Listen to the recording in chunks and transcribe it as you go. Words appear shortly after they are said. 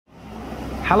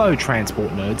Hello transport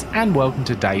nerds and welcome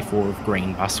to day 4 of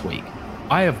Green Busweek.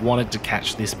 I have wanted to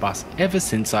catch this bus ever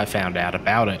since I found out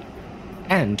about it.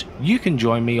 And you can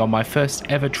join me on my first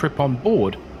ever trip on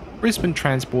board Brisbane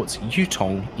Transport's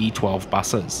Yutong E12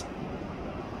 buses.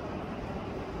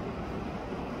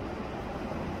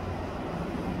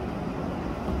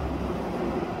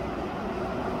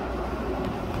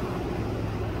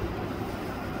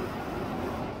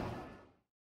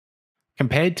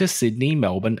 Compared to Sydney,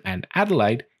 Melbourne and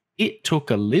Adelaide, it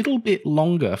took a little bit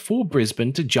longer for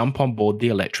Brisbane to jump on board the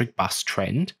electric bus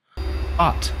trend,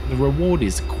 but the reward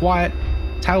is quiet,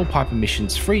 tailpipe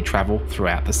emissions free travel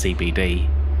throughout the CBD.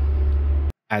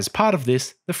 As part of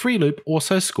this, the Free Loop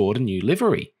also scored a new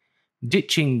livery,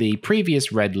 ditching the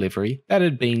previous red livery that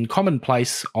had been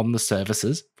commonplace on the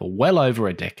services for well over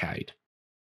a decade.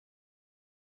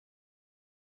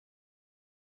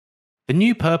 The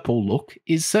new purple look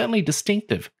is certainly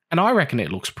distinctive, and I reckon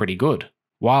it looks pretty good.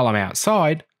 While I'm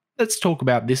outside, let's talk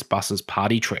about this bus's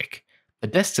party trick. The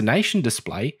destination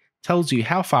display tells you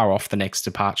how far off the next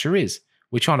departure is,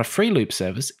 which on a free loop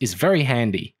service is very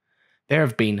handy. There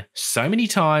have been so many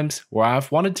times where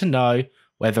I've wanted to know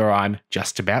whether I'm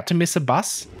just about to miss a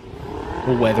bus,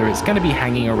 or whether it's going to be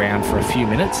hanging around for a few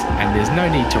minutes and there's no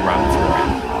need to run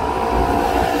for it.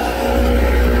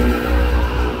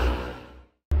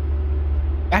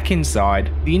 Back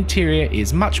inside, the interior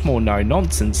is much more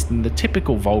no-nonsense than the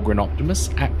typical Volgren Optimus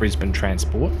at Brisbane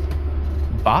Transport,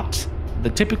 but the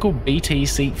typical BT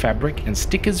seat fabric and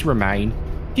stickers remain,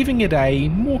 giving it a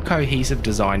more cohesive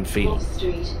design feel.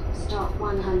 Street, stop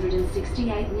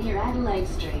 168 near Adelaide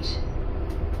Street.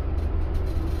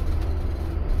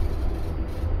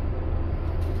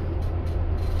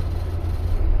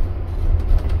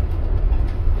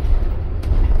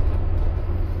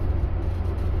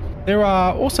 There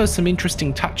are also some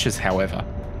interesting touches, however,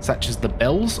 such as the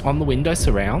bells on the window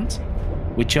surrounds,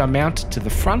 which are mounted to the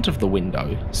front of the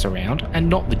window surround and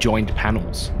not the joined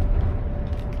panels.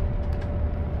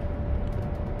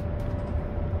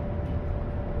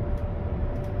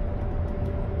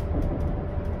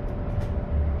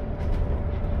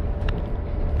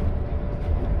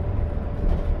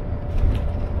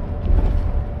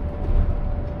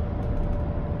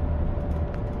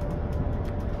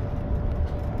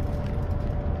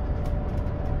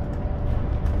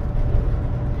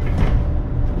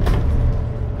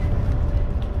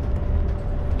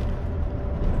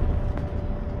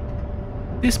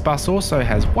 This bus also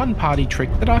has one party trick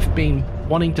that I've been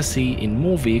wanting to see in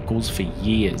more vehicles for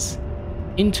years: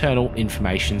 internal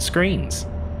information screens.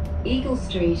 Eagle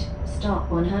Street, stop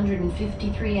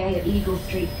 153A at Eagle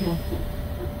Street.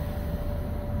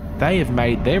 They have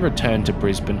made their return to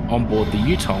Brisbane on board the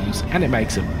Yutongs, and it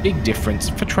makes a big difference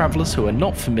for travellers who are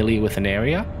not familiar with an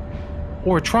area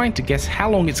or are trying to guess how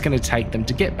long it's going to take them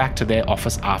to get back to their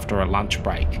office after a lunch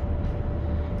break.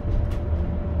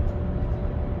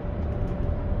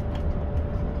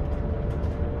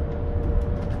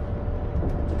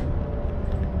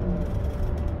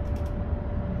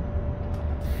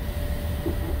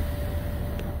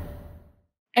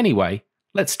 Anyway,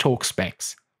 let's talk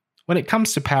specs. When it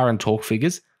comes to power and torque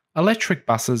figures, electric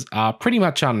buses are pretty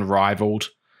much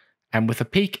unrivaled, and with a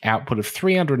peak output of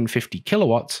 350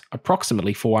 kilowatts,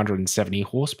 approximately 470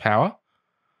 horsepower,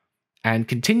 and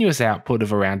continuous output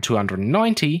of around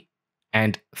 290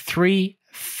 and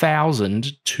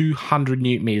 3,200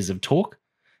 newton meters of torque,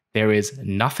 there is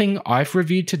nothing I've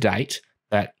reviewed to date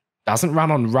that doesn't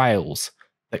run on rails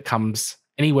that comes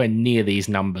anywhere near these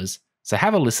numbers, so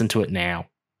have a listen to it now.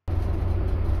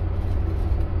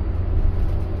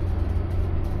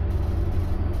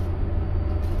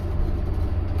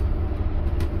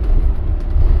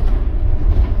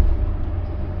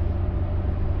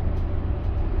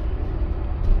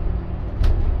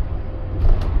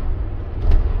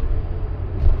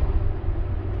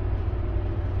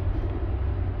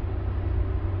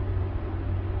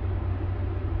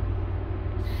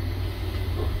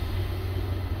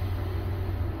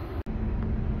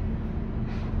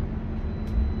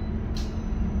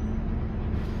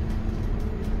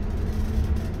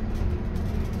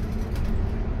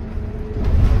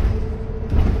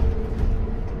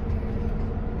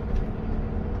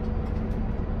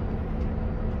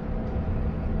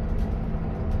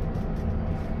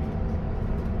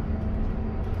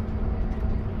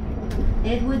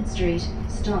 Edward Street,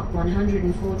 stop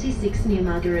 146 near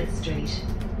Margaret Street.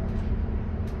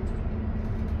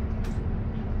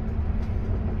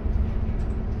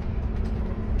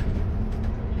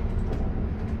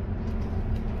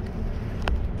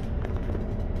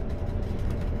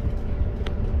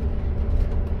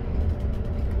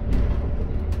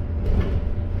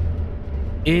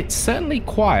 It's certainly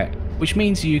quiet, which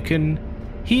means you can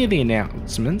hear the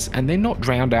announcements and they're not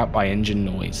drowned out by engine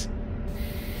noise.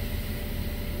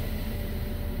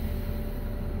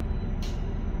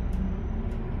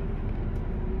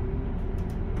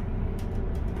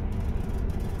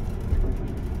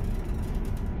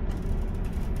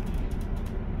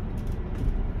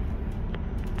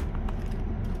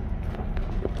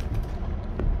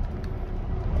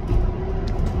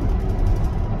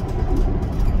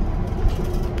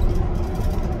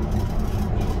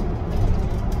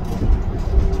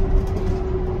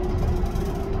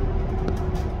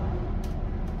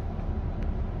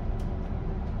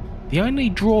 The only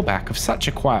drawback of such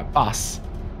a quiet bus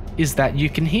is that you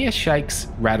can hear shakes,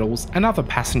 rattles, and other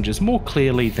passengers more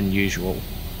clearly than usual.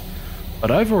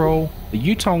 But overall, the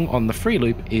Yutong on the free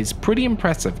loop is pretty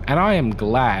impressive, and I am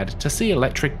glad to see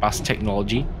electric bus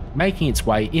technology making its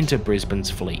way into Brisbane's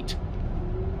fleet.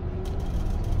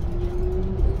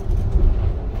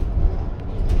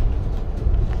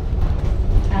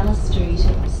 Alice Street,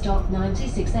 stop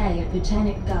 96A at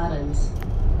Botanic Gardens.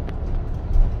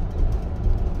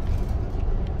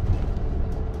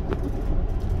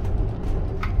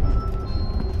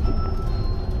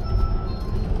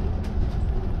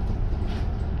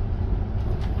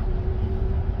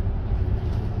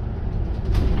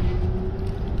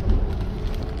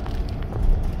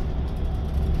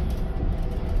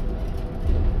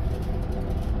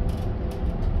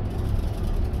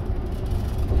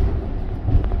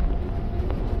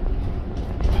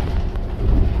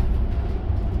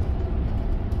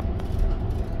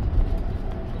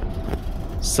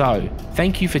 So,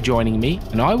 thank you for joining me,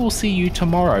 and I will see you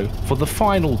tomorrow for the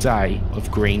final day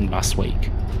of Green Bus Week.